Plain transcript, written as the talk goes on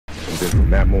then from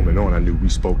that moment on, I knew we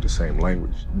spoke the same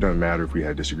language. It doesn't matter if we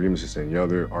had disagreements with any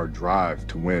other, our drive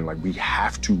to win, like we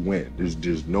have to win.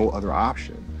 There's no other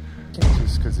option. Can't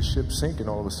just because the ship's sinking,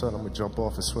 all of a sudden I'm gonna jump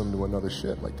off and swim to another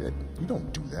ship like that. You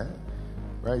don't do that,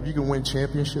 right? If you can win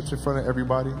championships in front of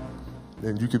everybody,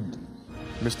 then you could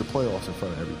miss the playoffs in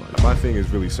front of everybody. My thing is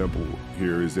really simple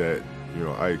here is that, you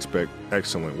know, I expect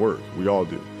excellent work. We all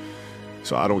do.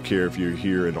 So I don't care if you're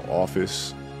here in the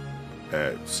office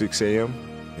at 6 a.m.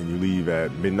 and you leave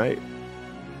at midnight.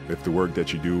 If the work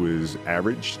that you do is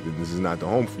average, then this is not the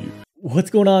home for you. What's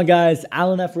going on, guys?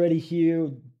 Alan F. Ready here.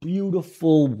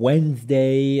 Beautiful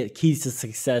Wednesday, Keys to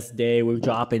Success Day. We're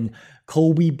dropping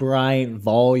Kobe Bryant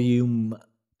volume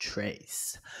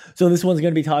trace. So this one's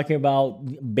going to be talking about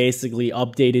basically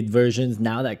updated versions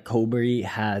now that Kobe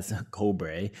has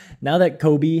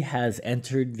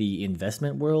entered the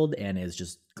investment world and is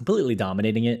just completely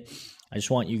dominating it. I just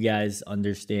want you guys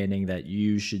understanding that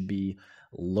you should be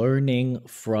learning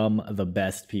from the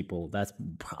best people. That's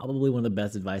probably one of the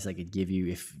best advice I could give you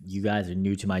if you guys are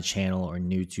new to my channel or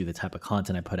new to the type of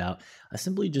content I put out. I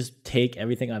simply just take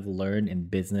everything I've learned in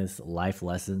business, life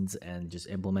lessons, and just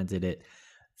implemented it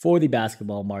for the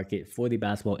basketball market, for the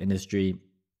basketball industry.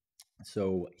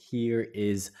 So here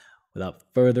is, without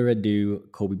further ado,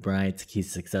 Kobe Bryant, Keys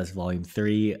to Success Volume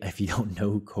 3. If you don't know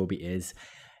who Kobe is,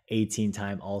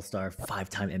 18-time All-Star,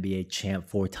 5-time NBA champ,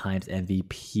 4 times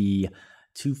MVP,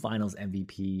 2 finals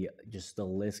MVP. Just the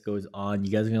list goes on.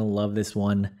 You guys are going to love this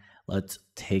one. Let's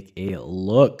take a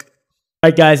look. All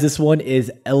right, guys, this one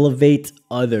is Elevate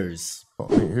Others.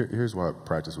 I mean, here's why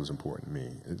practice was important to me.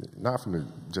 Not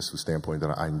from just the standpoint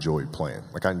that I enjoyed playing.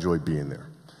 Like, I enjoyed being there.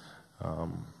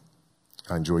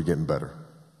 I enjoyed getting better.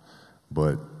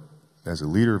 But as a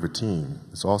leader of a team,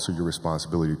 it's also your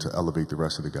responsibility to elevate the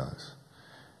rest of the guys.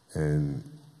 And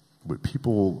what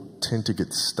people tend to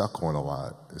get stuck on a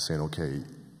lot is saying, okay,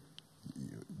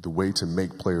 the way to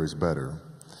make players better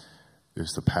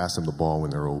is to pass them the ball when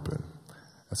they're open.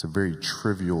 That's a very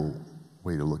trivial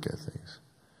way to look at things.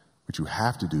 What you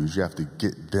have to do is you have to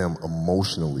get them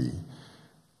emotionally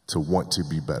to want to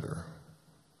be better.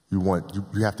 You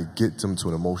have to get them to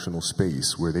an emotional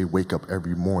space where they wake up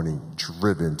every morning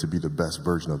driven to be the best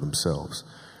version of themselves,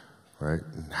 right?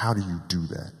 And how do you do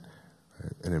that?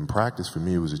 Right? And in practice, for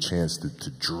me, it was a chance to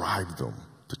drive them,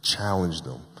 to challenge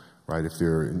them, right? If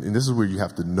they're, and this is where you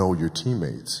have to know your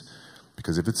teammates,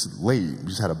 because if it's late, we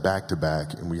just had a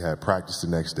back-to-back and we had practice the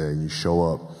next day and you show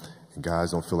up and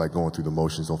guys don't feel like going through the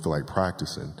motions, don't feel like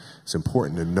practicing. It's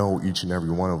important to know each and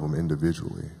every one of them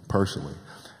individually, personally,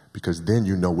 because then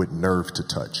you know what nerve to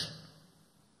touch.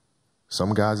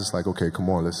 Some guys, it's like, okay, come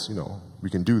on, let's, we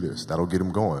can do this. That'll get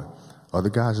them going. Other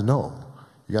guys, no.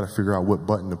 You got to figure out what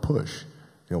button to push.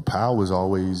 Powell was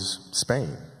always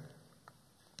Spain.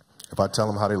 If I tell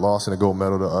them how they lost in a gold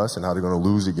medal to us and how they're going to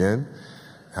lose again,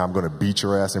 how I'm going to beat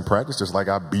your ass in practice, just like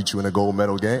I beat you in a gold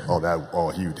medal game. He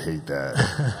would hate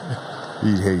that.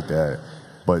 He'd hate that.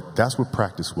 But that's what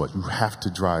practice was. You have to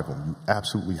drive them. You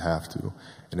absolutely have to.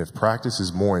 And if practice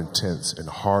is more intense and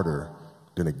harder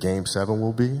than a Game 7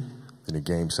 will be, then a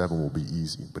Game 7 will be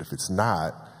easy. But if it's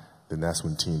not, then that's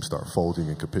when teams start folding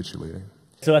and capitulating.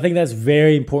 So I think that's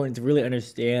very important to really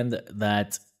understand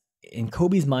that in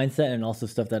Kobe's mindset, and also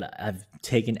stuff that I've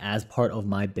taken as part of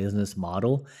my business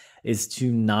model, is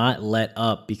to not let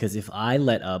up. Because if I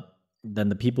let up, then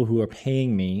the people who are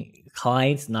paying me,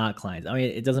 clients, not clients, I mean,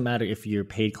 it doesn't matter if you're a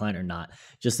paid client or not,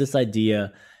 just this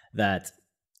idea that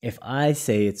if I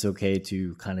say it's okay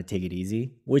to kind of take it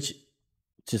easy, which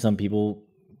to some people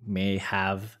may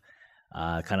have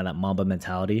kind of that Mamba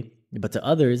mentality, but to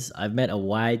others, I've met a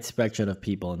wide spectrum of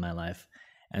people in my life,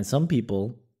 and some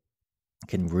people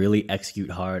can really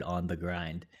execute hard on the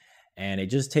grind. And it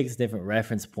just takes different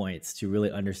reference points to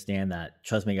really understand that.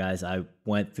 Trust me, guys, I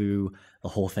went through the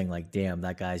whole thing like, damn,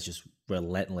 that guy's just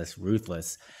relentless,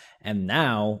 ruthless. And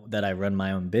now that I run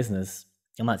my own business,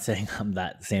 I'm not saying I'm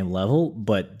that same level,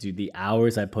 but dude, the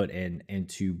hours I put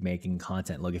into making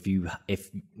content, look, if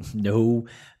no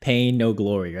pain, no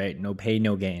glory, right? No pain,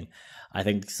 no gain. I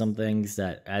think some things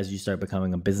that as you start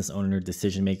becoming a business owner,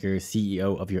 decision maker,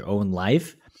 CEO of your own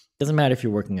life, doesn't matter if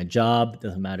you're working a job,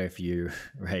 doesn't matter if you're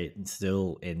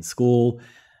still in school,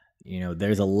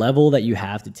 there's a level that you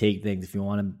have to take things if you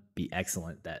want to be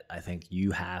excellent, that I think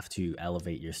you have to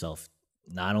elevate yourself.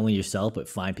 Not only yourself, but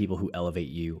find people who elevate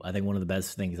you. I think one of the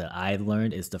best things that I've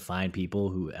learned is to find people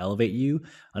who elevate you.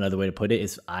 Another way to put it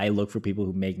is I look for people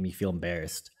who make me feel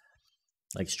embarrassed.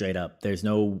 Like, straight up. There's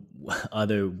no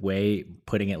other way,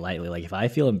 putting it lightly. Like, if I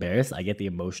feel embarrassed, I get the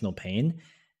emotional pain,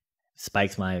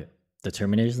 spikes my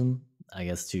determinism, I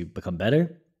guess, to become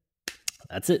better.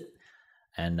 That's it.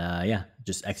 And yeah,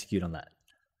 just execute on that.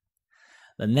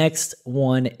 The next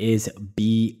one is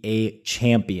be a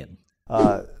champion.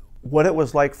 What it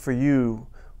was like for you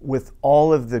with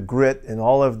all of the grit and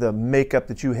all of the makeup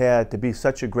that you had to be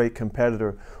such a great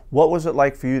competitor. What was it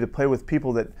like for you to play with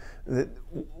people that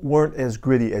weren't as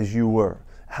gritty as you were?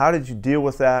 How did you deal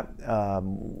with that?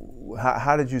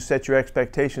 How did you set your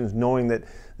expectations knowing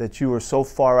that you were so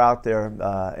far out there?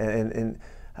 And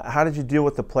how did you deal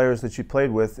with the players that you played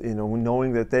with,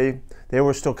 knowing that they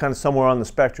were still kind of somewhere on the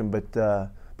spectrum,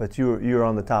 but you were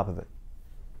on the top of it?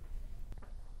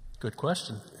 Good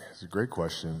question. It's a great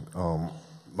question.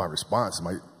 My response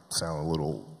might sound a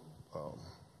little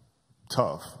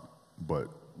tough, but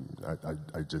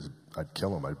I'd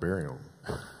kill him. I'd bury him.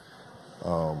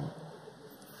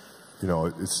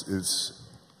 It's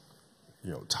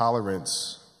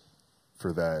tolerance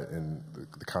for that and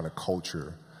the kind of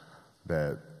culture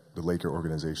that the Laker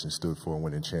organization stood for in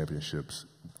winning championships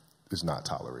is not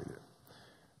tolerated.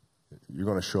 You're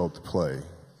going to show up to play,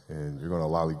 and you're going to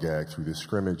lollygag through this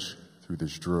scrimmage, through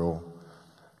this drill.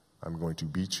 I'm going to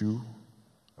beat you.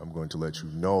 I'm going to let you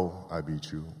know I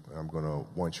beat you. I'm going to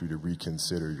want you to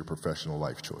reconsider your professional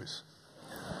life choice.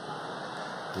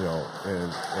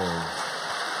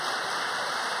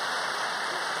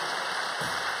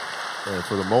 And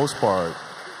for the most part,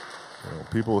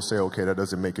 people will say, okay, that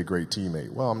doesn't make a great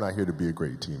teammate. Well, I'm not here to be a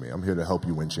great teammate. I'm here to help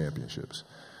you win championships.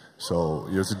 So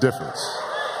there's a difference.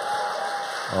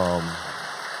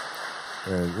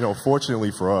 And,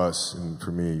 fortunately for us and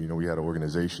for me, we had an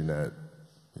organization that,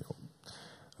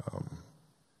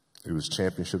 it was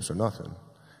championships or nothing.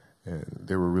 And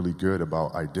they were really good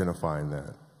about identifying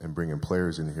that and bringing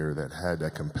players in here that had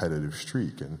that competitive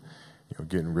streak and,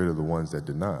 getting rid of the ones that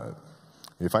did not.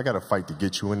 If I got to fight to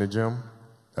get you in the gym,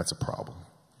 that's a problem.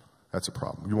 That's a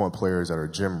problem. You want players that are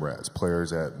gym rats, players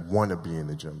that want to be in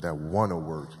the gym, that want to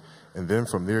work. And then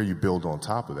from there, you build on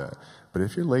top of that. But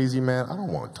if you're lazy, man, I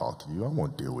don't want to talk to you. I don't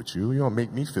want to deal with you. You're going to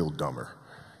make me feel dumber.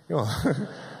 You're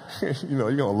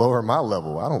going to lower my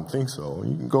level. I don't think so.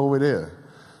 You can go over there.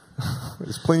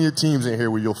 There's plenty of teams in here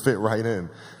where you'll fit right in.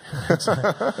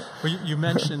 Well, you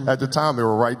mentioned... At the time, they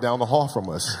were right down the hall from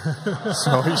us.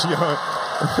 So,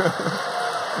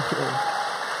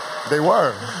 they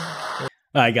were.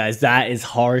 All right, guys, that is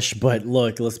harsh, but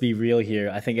look, let's be real here.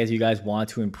 I think as you guys want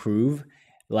to improve,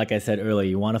 like I said earlier,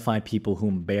 you want to find people who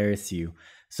embarrass you.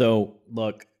 So,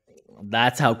 look,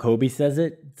 that's how Kobe says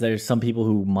it. There's some people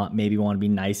who maybe want to be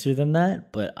nicer than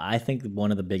that, but I think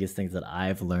one of the biggest things that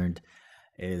I've learned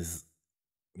is,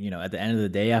 at the end of the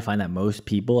day, I find that most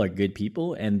people are good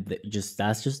people, and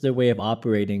that's just their way of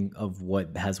operating of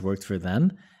what has worked for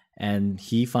them, and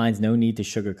he finds no need to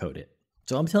sugarcoat it.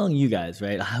 So I'm telling you guys,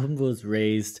 right, I was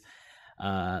raised in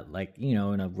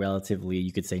a relatively,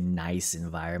 you could say, nice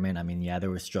environment. I mean, yeah, there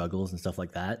were struggles and stuff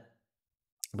like that.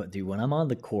 But dude, when I'm on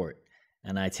the court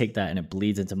and I take that and it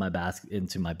bleeds into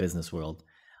my business world,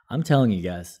 I'm telling you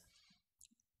guys,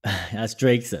 as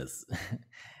Drake says,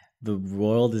 the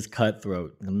world is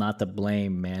cutthroat. I'm not to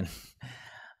blame, man.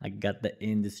 I got the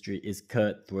industry is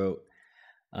cutthroat.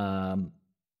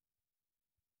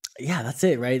 Yeah, that's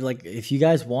it, right? Like, if you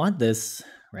guys want this,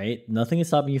 right, nothing is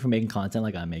stopping you from making content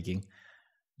like I'm making.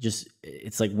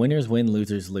 It's like winners win,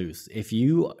 losers lose. If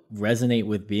you resonate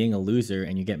with being a loser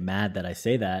and you get mad that I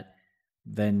say that,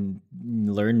 then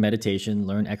learn meditation,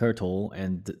 learn Eckhart Tolle,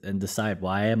 and decide,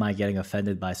 why am I getting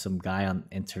offended by some guy on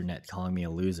internet calling me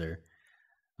a loser?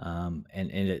 And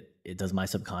it does my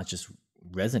subconscious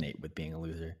resonate with being a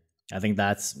loser? I think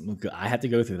I have to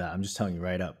go through that. I'm just telling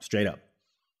you straight up.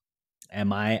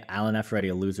 Am I, Alan F. Reddy,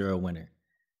 a loser or a winner?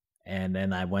 And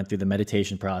then I went through the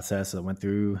meditation process. I went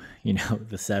through,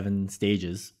 the 7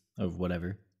 stages of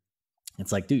whatever.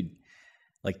 It's like, dude,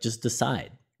 like, just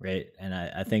decide, right? And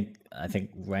I think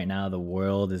right now the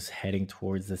world is heading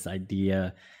towards this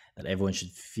idea that everyone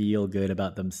should feel good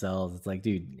about themselves. It's like,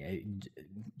 dude,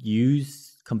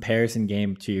 use comparison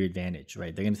game to your advantage,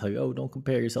 right? They're going to tell you, oh, don't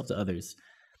compare yourself to others.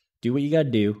 Do what you got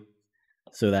to do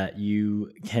so that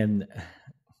you can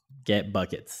get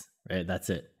buckets, right?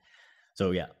 That's it.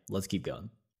 So yeah, let's keep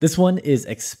going. This one is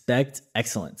expect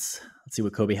excellence. Let's see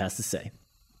what Kobe has to say.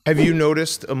 Have you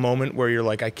noticed a moment where you're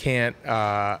like, I can't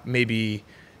be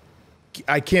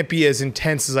as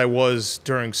intense as I was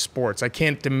during sports. I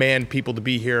can't demand people to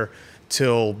be here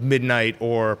till midnight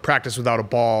or practice without a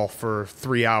ball for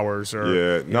 3 hours.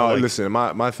 Listen,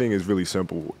 my thing is really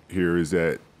simple here is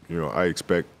that, I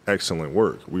expect excellent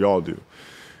work. We all do.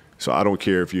 So I don't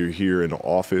care if you're here in the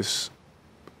office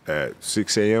at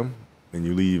 6 a.m. and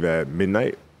you leave at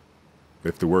midnight.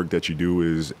 If the work that you do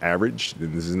is average,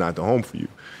 then this is not the home for you.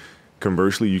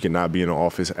 Conversely, you cannot be in the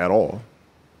office at all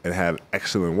and have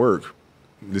excellent work,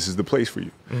 this is the place for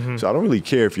you. So I don't really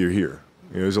care if you're here.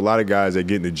 You know, there's a lot of guys that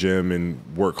get in the gym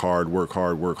and work hard,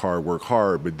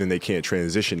 but then they can't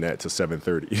transition that to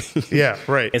 7:30. Yeah,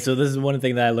 right. And so this is one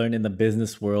thing that I learned in the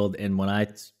business world, and when I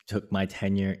took my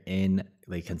tenure in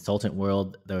the consultant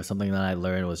world, there was something that I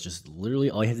learned was just literally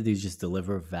all you have to do is just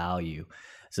deliver value.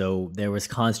 So there was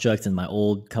constructs in my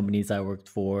old companies I worked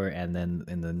for, and then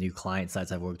in the new client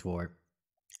sites I've worked for,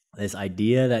 this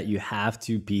idea that you have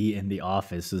to be in the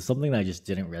office is something that just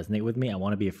didn't resonate with me. I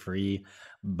want to be a free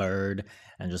bird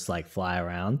and just like fly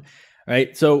around,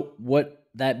 right? So what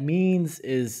that means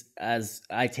is, as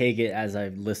I take it, as I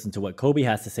listen to what Kobe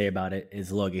has to say about it,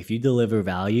 is look, if you deliver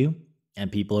value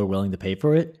and people are willing to pay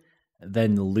for it,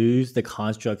 then lose the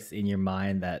constructs in your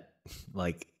mind that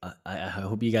like, I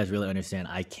hope you guys really understand,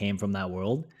 I came from that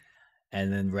world,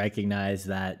 and then recognize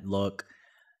that, look,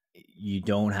 you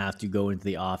don't have to go into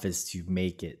the office to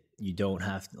make it. You don't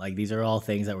have to, like, these are all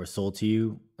things that were sold to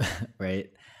you,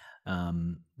 right?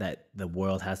 That the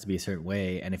world has to be a certain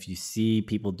way. And if you see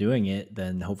people doing it,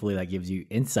 then hopefully that gives you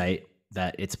insight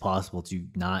that it's possible to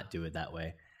not do it that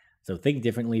way. So think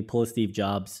differently, pull a Steve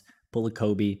Jobs, pull a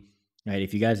Kobe, right?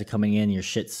 If you guys are coming in, your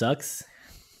shit sucks,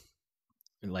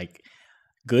 like,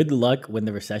 good luck when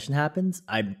the recession happens.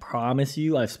 I promise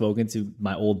you, I've spoken to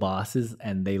my old bosses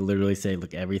and they literally say,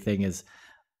 look, everything is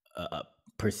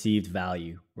perceived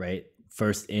value, right?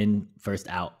 First in, first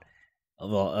out.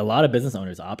 Well, a lot of business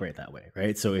owners operate that way,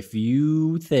 right? So if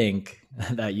you think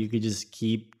that you could just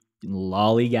keep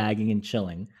lollygagging and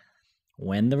chilling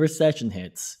when the recession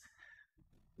hits,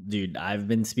 dude, I've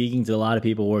been speaking to a lot of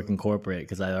people working corporate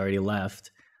because I already left.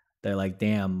 They're like,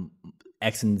 damn,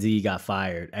 X and Z got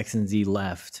fired. X and Z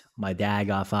left. My dad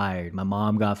got fired. My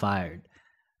mom got fired,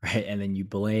 right? And then you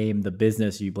blame the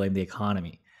business, you blame the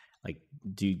economy. Like,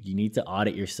 dude, you need to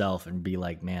audit yourself and be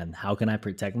like, man, how can I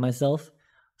protect myself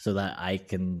so that I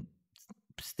can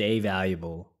stay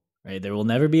valuable, right? There will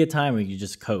never be a time where you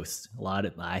just coast.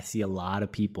 I see a lot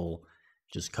of people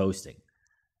just coasting,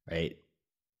 right?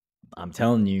 I'm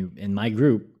telling you, in my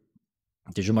group,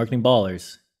 Digital Marketing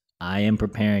Ballers, I am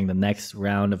preparing the next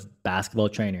round of basketball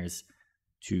trainers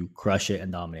to crush it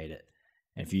and dominate it.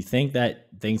 And if you think that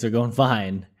things are going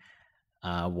fine,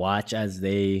 watch as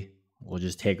they will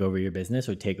just take over your business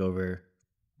or take over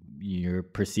your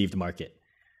perceived market.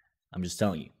 I'm just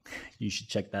telling you, you should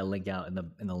check that link out in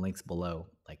the links below.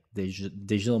 Like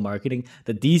digital marketing,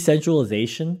 the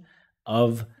decentralization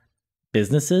of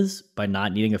businesses by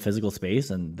not needing a physical space,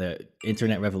 and the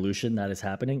internet revolution that is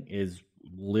happening is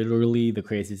literally the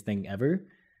craziest thing ever.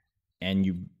 And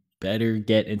you better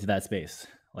get into that space,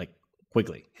 like,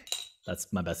 quickly.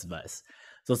 That's my best advice.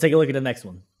 So let's take a look at the next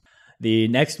one. The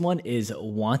next one is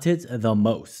want it the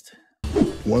most.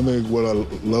 One thing what I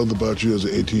loved about you as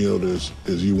an 18-year-old is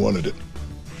you wanted it.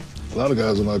 A lot of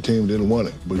guys on our team didn't want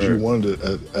it, but you wanted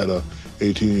it at a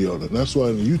 18-year-old. And that's why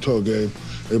in the Utah game,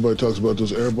 everybody talks about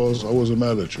those air balls. I wasn't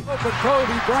mad at you. Open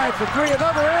Kobe Bryant for three,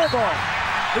 another air ball.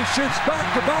 He shoots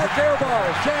back-to-back air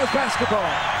balls, Jazz basketball.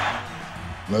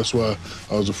 And that's why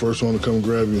I was the first one to come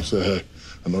grab you and say, hey,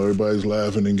 I know everybody's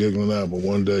laughing and giggling now, but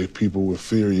one day people will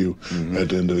fear you at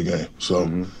the end of the game.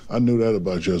 So I knew that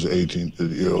about you as an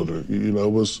 18-year-old. You know,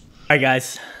 it was... All right,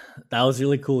 guys. That was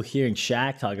really cool hearing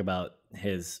Shaq talk about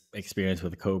his experience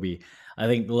with Kobe. I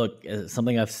think, look,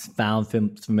 something I've found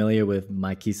familiar with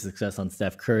my keys to success on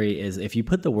Steph Curry is if you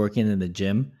put the work in the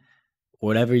gym,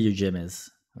 whatever your gym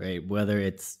is, right? Whether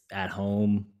it's at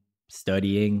home,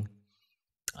 studying,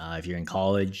 if you're in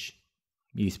college,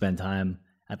 you spend time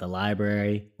at the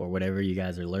library or whatever you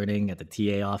guys are learning at the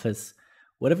TA office,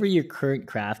 whatever your current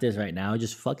craft is right now,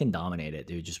 just fucking dominate it,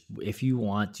 dude. Just, if you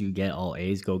want to get all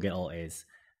A's, go get all A's.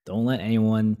 Don't let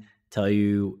anyone tell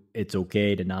you it's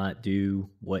okay to not do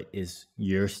what is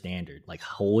your standard. Like,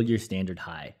 hold your standard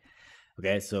high.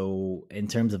 Okay, so in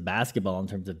terms of basketball, in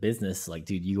terms of business, like,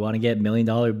 dude, you want to get $1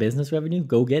 million business revenue?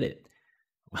 Go get it,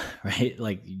 right?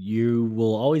 Like, you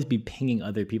will always be pinging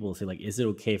other people to say, like, is it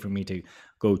okay for me to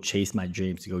go chase my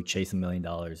dreams, to go chase $1 million,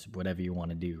 whatever you want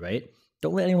to do, right?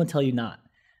 Don't let anyone tell you not.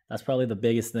 That's probably the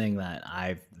biggest thing that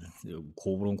I've,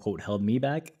 quote unquote, held me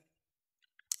back,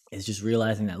 is just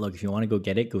realizing that, look, if you want to go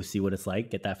get it, go see what it's like,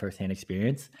 get that firsthand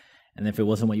experience. And if it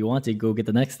wasn't what you wanted, go get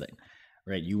the next thing,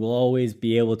 right? You will always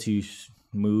be able to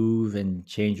move and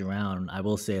change around. I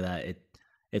will say that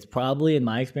it's probably, in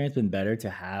my experience, been better to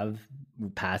have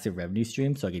passive revenue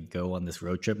streams so I could go on this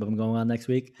road trip I'm going on next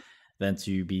week than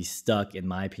to be stuck, in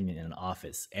my opinion, in an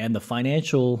office. And the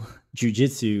financial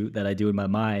jujitsu that I do in my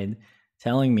mind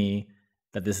telling me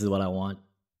that this is what I want,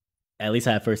 at least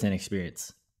I have firsthand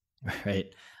experience, right?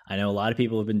 I know a lot of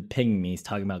people have been pinging me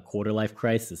talking about quarter life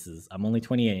crises. I'm only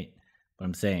 28, but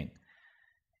I'm saying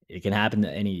it can happen to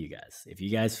any of you guys. If you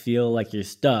guys feel like you're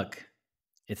stuck,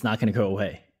 it's not going to go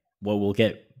away. What will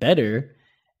get better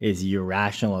is your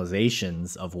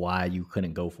rationalizations of why you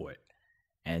couldn't go for it,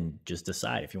 and just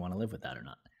decide if you want to live with that or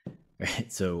not.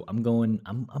 Right? So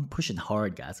I'm pushing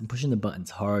hard, guys. I'm pushing the buttons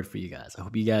hard for you guys. I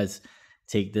hope you guys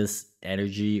take this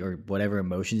energy or whatever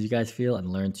emotions you guys feel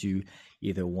and learn to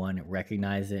either one,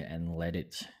 recognize it and let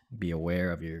it be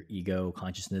aware of your ego,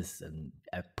 consciousness, and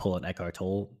pull an Eckhart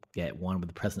Tolle, get one with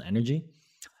the present energy.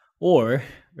 Or,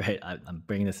 right, I'm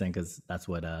bringing this in because that's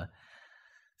what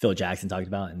Phil Jackson talked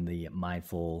about in the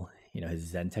mindful,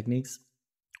 his Zen techniques.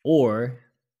 Or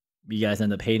you guys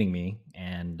end up hating me,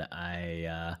 and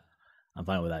I'm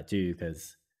fine with that too,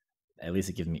 because at least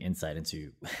it gives me insight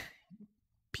into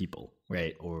people,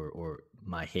 right? Or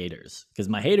my haters, because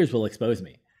my haters will expose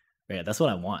me, right? That's what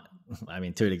I want. I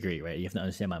mean, to a degree, right? You have to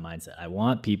understand my mindset. I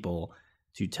want people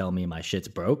to tell me my shit's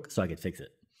broke so I can fix it.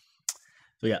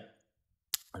 So yeah,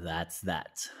 that's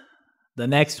that. The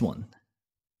next one.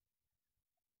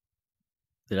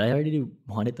 Did I already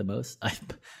want it the most?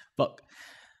 Fuck.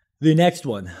 The next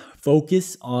one.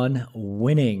 Focus on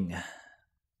winning.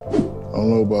 I don't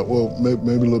know about, well, maybe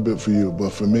a little bit for you,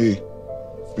 but for me,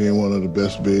 being one of the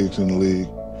best bigs in the league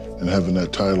and having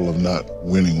that title of not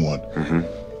winning one,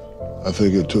 I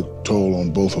think it took toll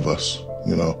on both of us.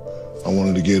 I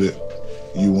wanted to get it.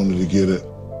 You wanted to get it.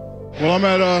 Well, I'm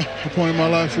at a point in my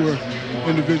life where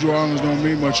individual honors don't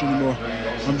mean much anymore.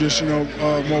 I'm just,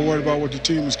 more worried about what the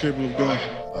team is capable of doing.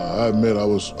 I admit I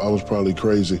was probably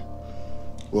crazy.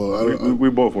 Well, we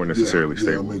both weren't necessarily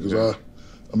stable.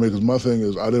 Because my thing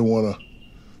is, I didn't want to,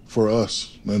 for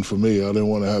us and for me, I didn't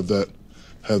want to have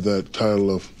that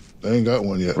title of, they ain't got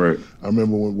one yet. Right. I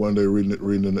remember one day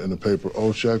reading in the paper,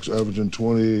 Shaq's averaging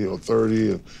 20 or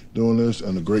 30 and doing this,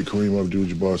 and the great Kareem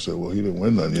Abdul-Jabbar said, well, he didn't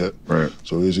win none yet. Right.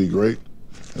 So is he great?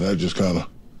 And that just kind of,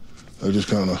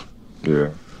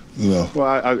 yeah. Well,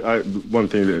 I one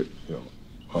thing that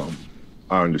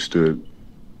I understood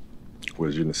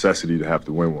was your necessity to have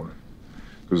to win one.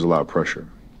 There's a lot of pressure.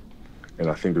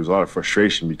 And I think there's a lot of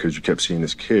frustration because you kept seeing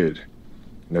this kid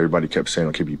and everybody kept saying,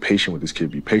 okay, be patient with this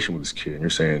kid, be patient with this kid. And you're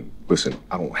saying, listen,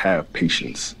 I don't have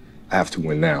patience. I have to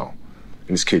win now.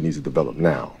 And this kid needs to develop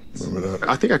now. Remember that?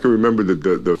 I think I can remember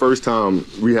the first time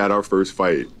we had our first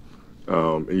fight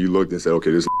and you looked and said,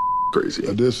 okay, this is crazy.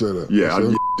 I did say that. Yeah,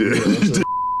 you did. Yeah, You did.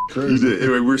 crazy. You did.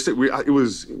 Anyway, we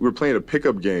were playing a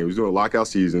pickup game. We was doing a lockout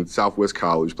season, Southwest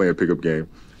College, playing a pickup game.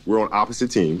 We're on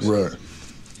opposite teams. Right.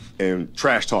 And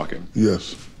trash talking.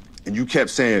 Yes. And you kept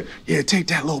saying, yeah, take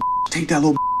that little.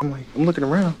 I'm like, I'm looking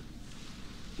around.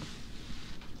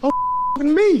 Oh,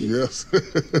 me. Yes.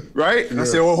 Right? And I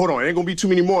said, oh, hold on, ain't gonna be too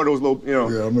many more of those little,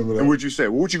 Yeah, I remember that. And what'd you say?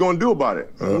 Well, what you gonna do about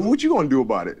it? Well, what you gonna do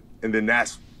about it? And then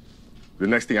that's, the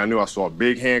next thing I knew, I saw a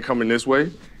big hand coming this way,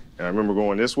 and I remember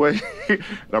going this way, and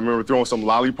I remember throwing some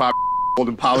lollipop,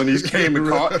 Golden Polynese came and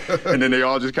caught, and then they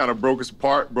all just kind of broke us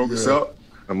apart, broke us up.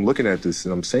 I'm looking at this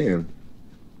and I'm saying,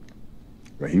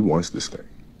 man, he wants this thing.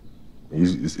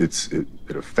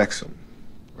 It affects him,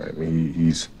 right? I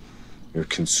mean, it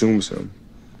consumes him.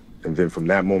 And then from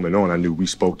that moment on, I knew we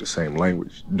spoke the same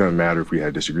language. It doesn't matter if we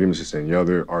had disagreements this and the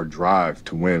other, our drive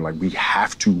to win, like we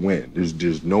have to win.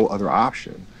 There's no other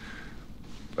option.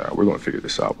 We're gonna figure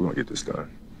this out. We're gonna get this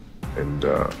done. And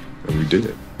we did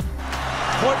it.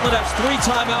 Portland has 3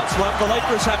 timeouts left. The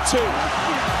Lakers have 2.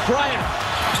 Bryant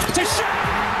to shot.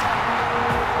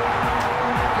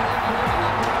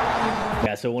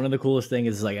 Yeah, so one of the coolest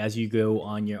things is like as you go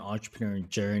on your entrepreneur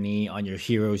journey, on your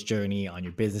hero's journey, on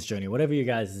your business journey, whatever your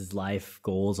guys' life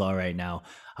goals are right now,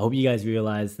 I hope you guys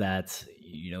realize that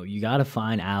you got to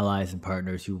find allies and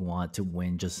partners who want to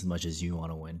win just as much as you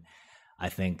want to win. I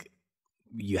think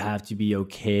you have to be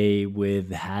okay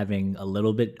with having a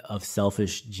little bit of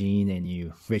selfish gene in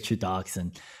you, Richard Dawkins.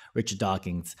 In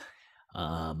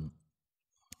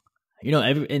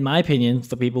my opinion,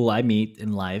 the people I meet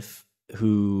in life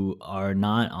who are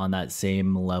not on that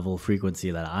same level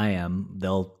frequency that I am,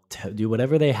 they'll do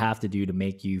whatever they have to do to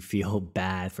make you feel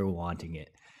bad for wanting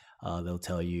it. They'll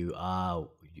tell you,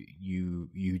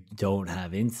 you don't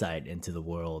have insight into the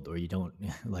world, or you don't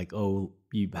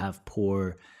you have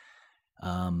poor,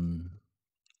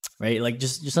 right? Like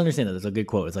just understand that there's a good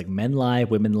quote. It's like men lie,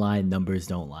 women lie, numbers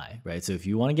don't lie, right? So if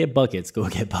you want to get buckets, go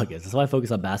get buckets. That's why I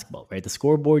focus on basketball, right? The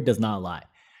scoreboard does not lie.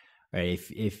 Right.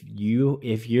 If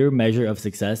your measure of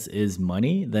success is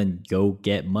money, then go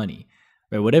get money.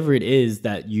 right? Whatever it is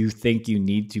that you think you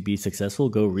need to be successful,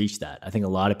 go reach that. I think a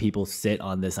lot of people sit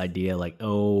on this idea like,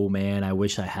 oh man, I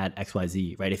wish I had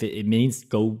XYZ, right? If it means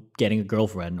go getting a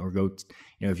girlfriend, or go,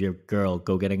 if you're a girl,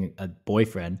 go getting a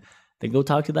boyfriend, then go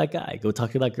talk to that guy, go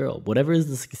talk to that girl, whatever is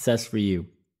the success for you.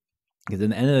 Because at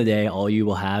the end of the day, all you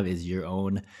will have is your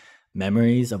own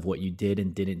memories of what you did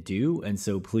and didn't do. And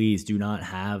so please do not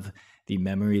have the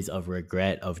memories of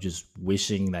regret of just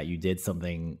wishing that you did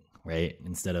something, right?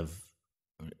 Instead of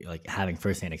like having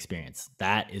firsthand experience.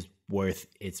 That is worth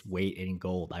its weight in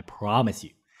gold. I promise you.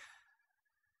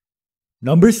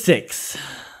 Number 6,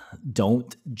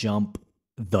 don't jump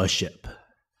the ship.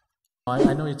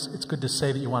 I know it's good to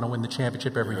say that you want to win the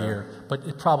championship every year, but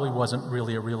it probably wasn't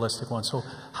really a realistic one. So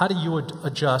how do you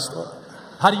adjust?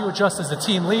 How do you adjust as a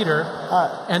team leader?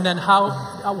 And then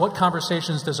what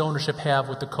conversations does ownership have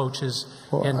with the coaches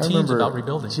and teams about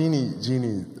rebuilding?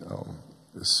 Jeannie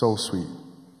is so sweet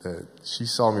that she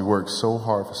saw me work so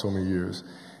hard for so many years.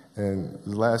 And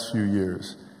the last few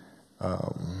years, her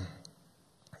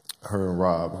and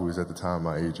Rob, who was at the time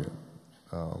my agent,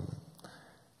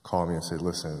 called me and said,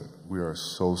 listen, we are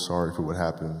so sorry for what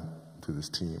happened to this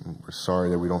team. We're sorry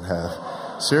that we don't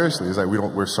have, seriously, it's like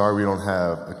we're sorry we don't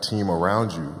have a team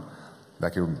around you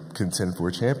that can contend for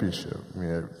a championship. I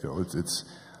mean,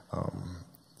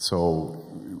 so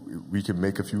we can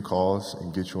make a few calls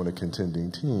and get you on a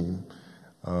contending team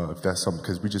if that's something,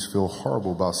 because we just feel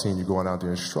horrible about seeing you going out there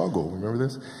and struggle. Remember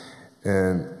this?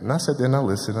 And I sat there and I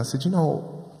listened. I said,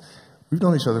 we've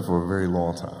known each other for a very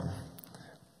long time.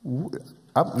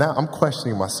 Now I'm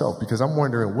questioning myself, because I'm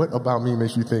wondering, what about me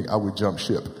makes you think I would jump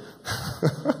ship?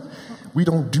 We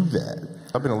don't do that.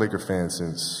 I've been a Laker fan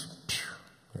since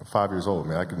 5 years old,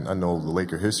 man. I know the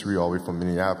Laker history all the way from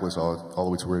Minneapolis all the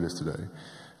way to where it is today.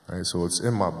 Right? So it's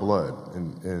in my blood.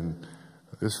 And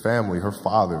this family, her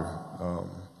father,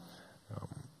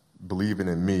 believing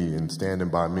in me and standing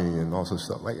by me and all sorts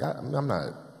of stuff. Like, I'm not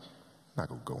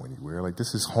gonna go anywhere. Like,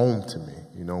 this is home to me.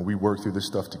 We work through this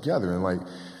stuff together, and like,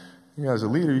 as a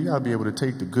leader, you gotta be able to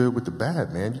take the good with the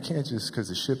bad, man. You can't just, because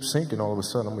the ship's sinking, all of a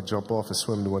sudden I'm gonna jump off and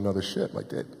swim to another ship like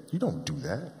that. You don't do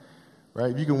that,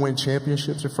 right? If you can win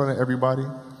championships in front of everybody,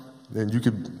 then you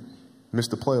could miss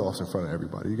the playoffs in front of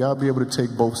everybody. You gotta be able to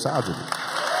take both sides of it.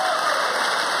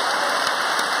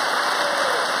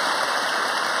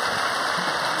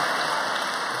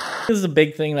 This is a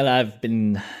big thing that I've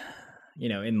been,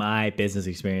 in my business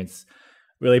experience,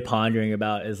 really pondering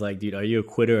about is like, dude, are you a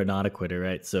quitter or not a quitter,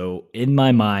 right? So in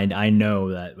my mind, I know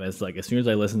that it's like, as soon as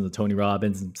I listen to Tony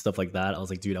Robbins and stuff like that, I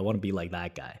was like, dude, I want to be like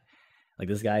that guy. Like,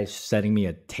 this guy is sending me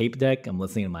a tape deck. I'm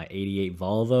listening to my 88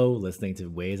 Volvo, listening to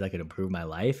ways I could improve my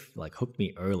life, like hooked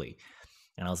me early.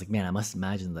 And I was like, man, I must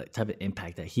imagine the type of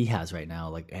impact that he has right now.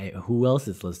 Like, hey, who else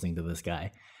is listening to this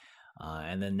guy?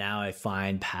 And then now I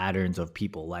find patterns of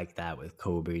people like that with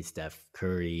Kobe, Steph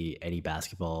Curry, Eddie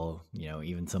Basketball,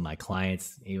 even some of my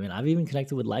clients, I've even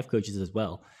connected with life coaches as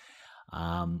well.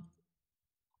 And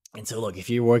so look,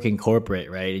 if you're working corporate,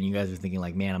 right, and you guys are thinking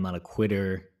like, man, I'm not a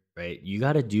quitter, right? You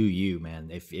got to do you, man.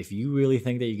 If you really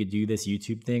think that you could do this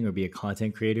YouTube thing or be a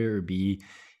content creator or be,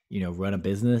 run a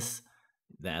business,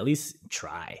 then at least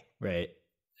try, right?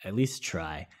 At least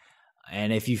try.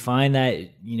 And if you find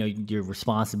that, your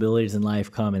responsibilities in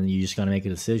life come and you just got to make a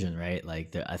decision, right?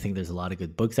 Like, I think there's a lot of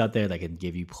good books out there that can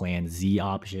give you plan Z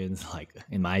options. Like,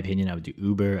 in my opinion, I would do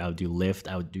Uber, I would do Lyft,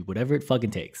 I would do whatever it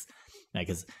fucking takes.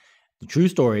 Because the true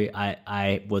story,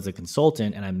 I was a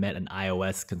consultant and I met an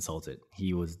iOS consultant.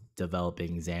 He was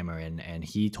developing Xamarin, and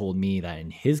he told me that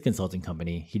in his consulting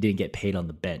company, he didn't get paid on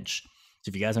the bench. So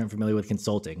if you guys aren't familiar with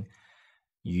consulting,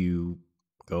 you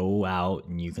go out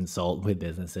and you consult with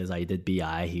businesses. I did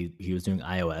BI. He was doing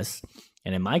iOS.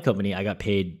 And in my company, I got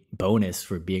paid bonus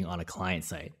for being on a client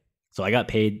site. So I got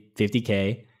paid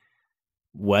 $50K,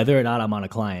 whether or not I'm on a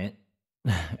client.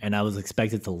 And I was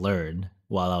expected to learn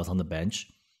while I was on the bench.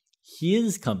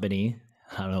 His company,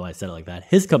 I don't know why I said it like that.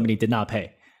 His company did not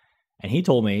pay. And he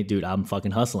told me, dude, I'm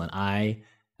fucking hustling. I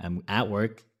am at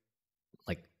work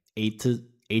like 8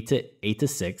 to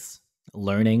 6,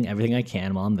 learning everything I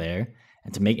can while I'm there.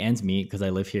 And to make ends meet, because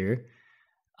I live here,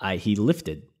 he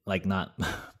lifted, like, not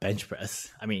bench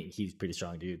press. I mean, he's a pretty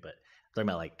strong dude, but I'm talking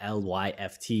about like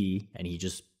LYFT, and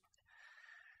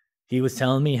he was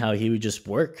telling me how he would just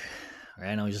work, right?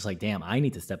 And I was just like, damn, I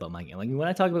need to step up my game. Like,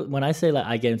 when I say like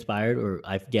I get inspired or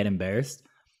I get embarrassed,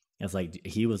 it's like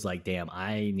he was like, damn,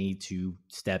 I need to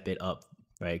step it up,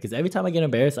 right? Because every time I get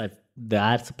embarrassed,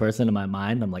 that's a person in my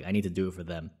mind. I'm like, I need to do it for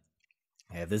them.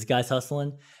 If this guy's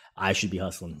hustling, I should be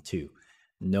hustling too.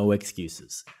 No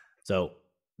excuses. So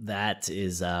that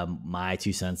is my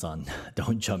 2 cents on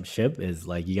don't jump ship. Is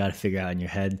like, you got to figure out in your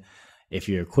head if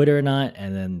you're a quitter or not,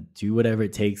 and then do whatever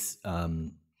it takes.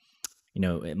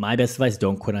 My best advice: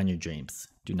 don't quit on your dreams.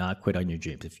 Do not quit on your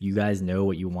dreams. If you guys know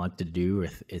what you want to do, or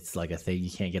if it's like a thing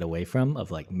you can't get away from, of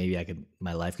like, maybe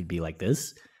my life could be like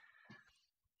this,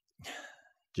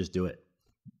 just do it.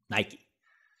 Nike.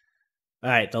 All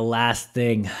right, the last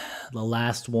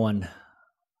one.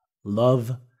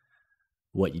 Love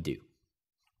what you do.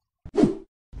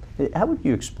 How would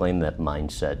you explain that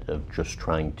mindset of just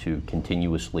trying to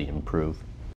continuously improve?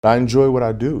 I enjoy what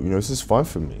I do. This is fun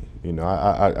for me.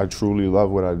 I truly love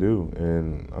what I do,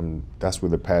 and that's where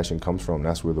the passion comes from.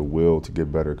 That's where the will to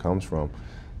get better comes from.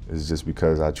 It's just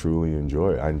because I truly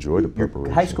enjoy it. I enjoy the preparation.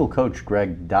 Your high school coach,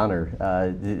 Greg Donner,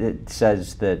 it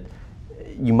says that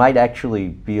you might actually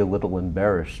be a little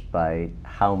embarrassed by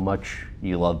how much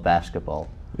you love basketball.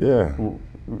 Yeah.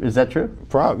 Is that true?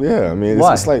 Yeah. I mean,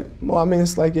 Why? It's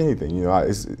like anything.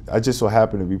 I just so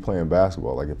happen to be playing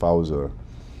basketball. Like, if I was a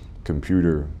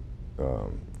computer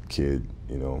kid,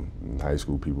 in high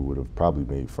school, people would have probably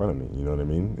made fun of me. You know what I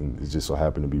mean? And it just so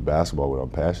happened to be basketball, what I'm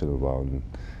passionate about, and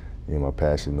my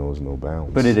passion knows no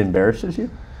bounds. But it embarrasses you?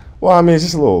 Well, I mean, it's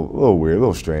just a little weird, a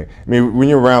little strange. I mean, when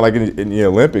you're around, like in the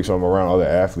Olympics, I'm around other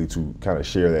athletes who kind of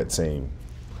share that same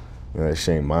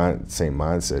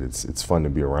mindset. It's fun to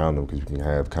be around them because you can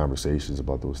have conversations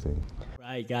about those things.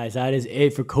 Right, guys, that is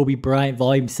it for Kobe Bryant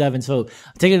Volume 7. So I'm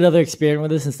taking another experiment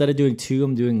with this. Instead of doing 2,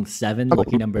 I'm doing 7,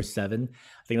 lucky number 7.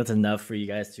 I think that's enough for you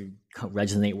guys to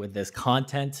resonate with this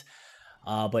content.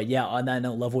 But yeah, on that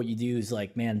note, love what you do is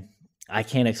like, man, I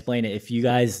can't explain it. If you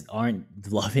guys aren't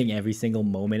loving every single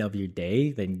moment of your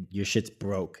day, then your shit's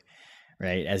broke,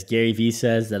 right? As Gary Vee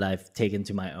says, that I've taken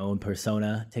to my own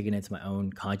persona, taken it to my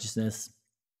own consciousness.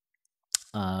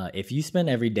 If you spend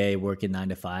every day working 9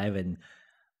 to 5 and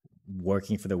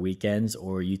working for the weekends,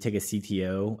 or you take a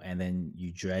CTO and then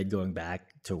you dread going back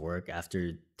to work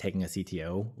after taking a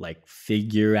CTO, like,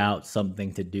 figure out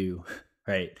something to do,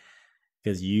 right?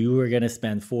 Because you are going to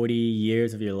spend 40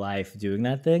 years of your life doing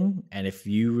that thing. And if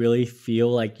you really feel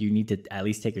like you need to at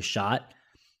least take a shot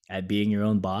at being your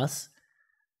own boss,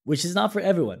 which is not for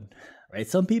everyone, right?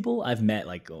 Some people I've met,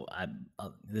 like,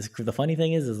 the funny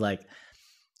thing is like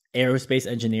aerospace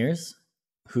engineers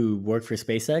who work for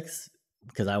SpaceX,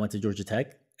 because I went to Georgia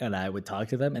Tech, and I would talk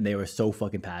to them, and they were so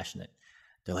fucking passionate.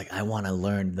 They're like, I want to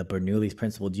learn the Bernoulli's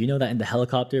principle. Do you know that in the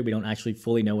helicopter, we don't actually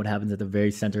fully know what happens at the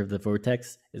very center of the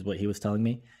vortex, is what he was telling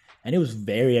me. And he was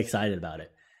very excited about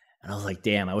it. And I was like,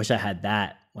 damn, I wish I had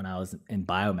that when I was in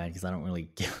biomed, because I don't really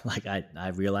like, I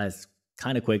realized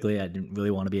kind of quickly I didn't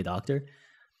really want to be a doctor.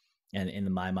 And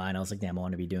in my mind, I was like, damn, I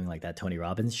want to be doing like that Tony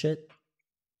Robbins shit.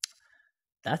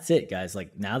 That's it, guys.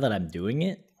 Like, now that I'm doing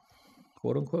it,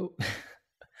 quote unquote,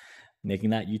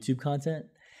 making that YouTube content,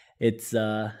 it's,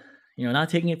 not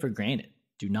taking it for granted.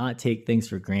 Do not take things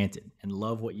for granted, and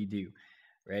love what you do,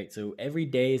 right? So every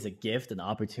day is a gift, an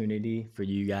opportunity for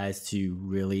you guys to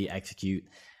really execute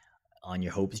on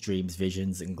your hopes, dreams,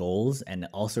 visions, and goals. And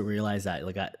also realize that,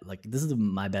 like this is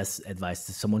my best advice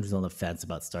to someone who's on the fence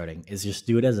about starting, is just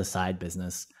do it as a side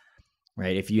business,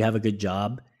 right? If you have a good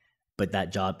job, but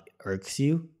that job irks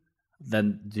you,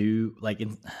 then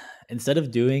instead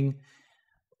of doing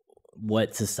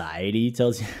what society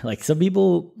tells you, like, some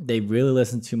people, they really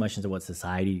listen too much into what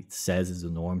society says is the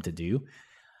norm to do.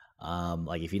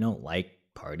 Like, if you don't like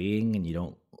partying and you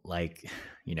don't like,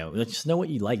 just know what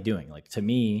you like doing. Like, to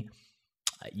me,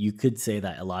 you could say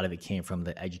that a lot of it came from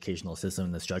the educational system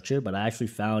and the structure, but I actually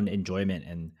found enjoyment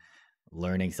in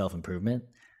learning self-improvement.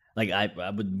 Like, I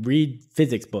would read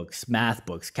physics books, math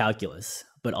books, calculus,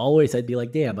 but always I'd be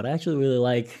like, damn, but I actually really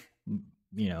like,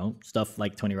 stuff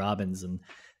like Tony Robbins and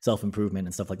self-improvement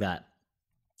and stuff like that.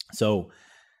 So,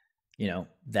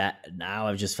 that now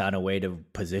I've just found a way to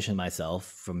position myself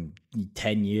from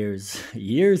 10 years and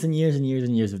years and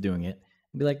years of doing it,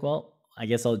 and be like, well, I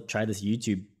guess I'll try this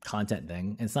YouTube content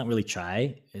thing. And it's not really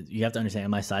try. You have to understand,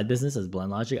 my side business as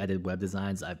Blend Logic, I did web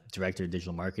designs. I'm director of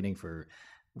digital marketing for,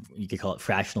 you could call it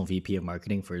fractional VP of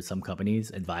marketing for some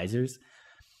companies, advisors.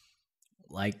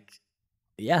 Like,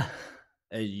 yeah,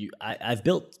 I've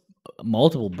built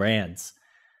multiple brands.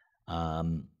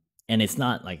 And it's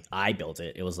not like I built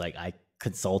it. It was like I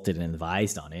consulted and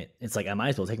advised on it. It's like I might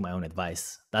as well take my own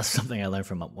advice. That's something I learned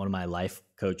from one of my life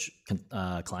coach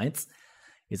clients.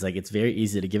 It's like, it's very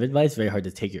easy to give advice, very hard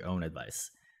to take your own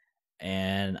advice.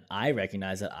 And I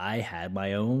recognized that I had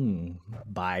my own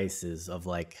biases of,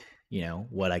 like,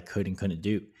 what I could and couldn't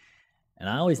do. And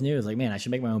I always knew, it was like, man, I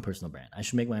should make my own personal brand. I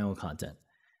should make my own content.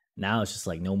 Now it's just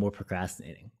like, no more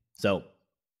procrastinating. So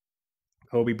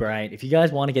Kobe Bryant. If you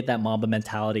guys want to get that Mamba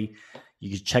mentality, you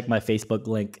can check my Facebook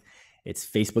link. It's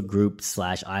Facebook group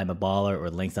 /IamAballer or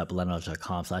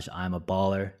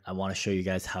links.blendknowledge.com/IamAballer. I want to show you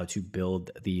guys how to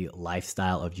build the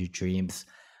lifestyle of your dreams.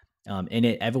 In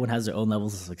it, everyone has their own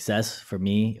levels of success. For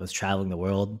me, it was traveling the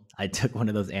world. I took one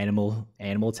of those animal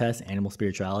tests, animal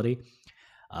spirituality.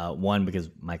 One, because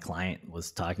my client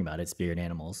was talking about it, spirit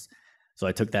animals. So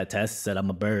I took that test, said I'm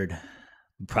a bird.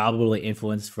 Probably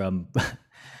influenced from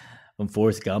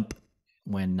Forrest Gump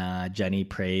when Jenny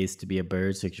prays to be a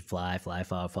bird so you could fly far,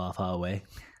 far, far away.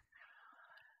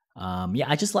 Yeah,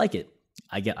 I just like it.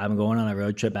 I'm going on a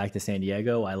road trip back to San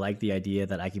Diego. I like the idea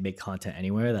that I can make content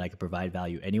anywhere, that I can provide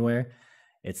value anywhere.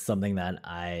 It's something that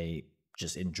I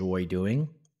just enjoy doing.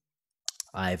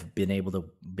 I've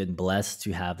been blessed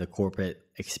to have the corporate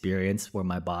experience where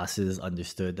my bosses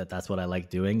understood that that's what I like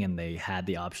doing, and they had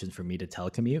the option for me to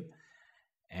telecommute.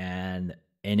 And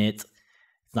in it,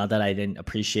 it's not that I didn't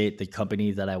appreciate the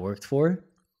companies that I worked for,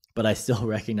 but I still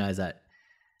recognize that,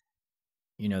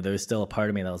 there's still a part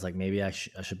of me that was like, maybe I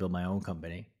should build my own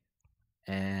company.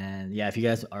 And yeah, if you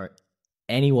guys are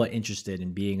anyone interested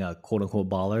in being a quote unquote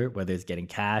baller, whether it's getting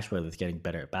cash, whether it's getting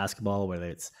better at basketball, whether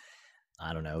it's,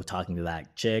 I don't know, talking to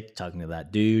that chick, talking to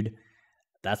that dude,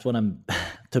 that's what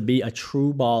to be a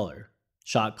true baller,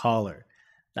 shot caller.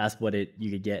 That's what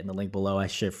you could get in the link below. I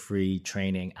share free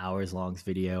training, hours long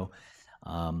video.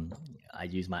 I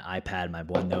use my iPad, my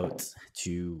OneNote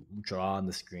to draw on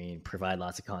the screen, provide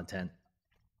lots of content.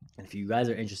 And if you guys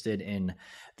are interested in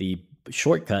the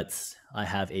shortcuts, I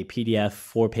have a PDF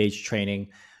 4-page training,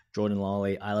 Jordan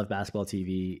Lawley, I Love Basketball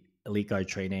TV, Elite Guard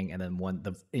training, and then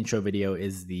the intro video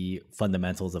is the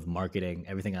fundamentals of marketing,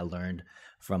 everything I learned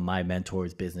from my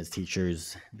mentors, business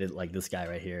teachers, like this guy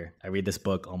right here. I read this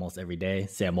book almost every day,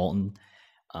 Sam Walton.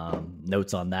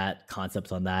 Notes on that,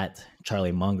 concepts on that,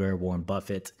 Charlie Munger, Warren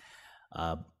Buffett.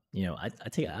 I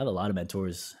have a lot of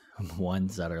mentors,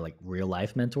 ones that are like real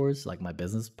life mentors, like my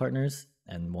business partners,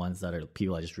 and ones that are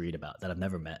people I just read about that I've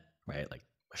never met, right? Like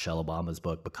Michelle Obama's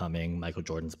book, Becoming, Michael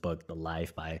Jordan's book, The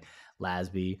Life by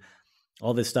Lasby,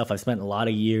 all this stuff. I've spent a lot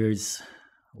of years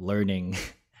learning.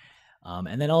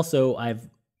 And then also I've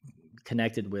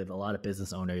connected with a lot of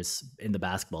business owners in the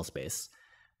basketball space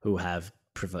who have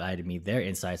provided me their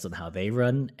insights on how they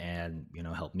run and,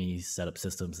 help me set up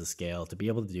systems to scale to be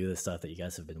able to do the stuff that you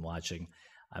guys have been watching.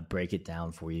 I break it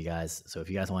down for you guys. So if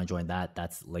you guys want to join that,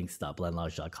 that's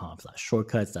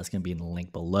links.blendknowledge.com/shortcuts. That's going to be in the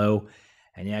link below.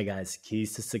 And yeah, guys,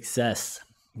 keys to success,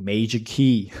 major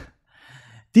key,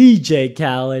 DJ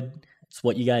Khaled. It's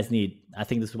what you guys need. I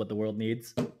think this is what the world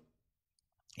needs,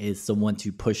 is someone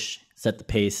to push, set the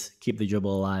pace, keep the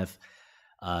dribble alive,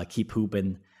 keep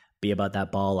hooping, be about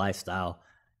that ball lifestyle.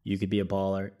 You could be a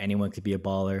baller. Anyone could be a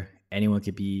baller. Anyone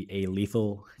could be a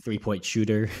lethal 3-point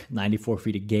shooter, 94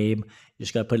 feet a game. You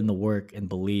just got to put in the work and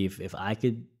believe. If I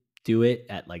could do it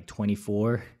at like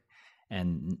 24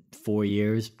 and 4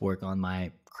 years, work on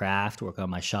my craft, work on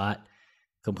my shot,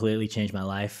 completely change my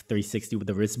life, 360 with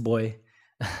the wrist boy,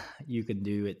 you can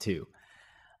do it too.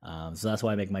 So that's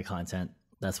why I make my content.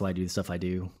 That's why I do the stuff I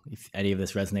do. If any of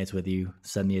this resonates with you,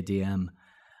 send me a DM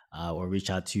or reach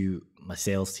out to my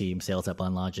sales team,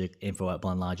 sales@BlendLogic,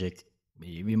 info@BlendLogic.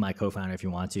 Be my co-founder if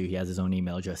you want to. He has his own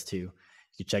email address too. You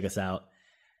can check us out.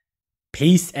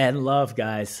 Peace and love,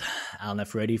 guys. Al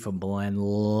Nefredi from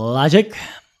BlendLogic.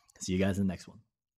 See you guys in the next one.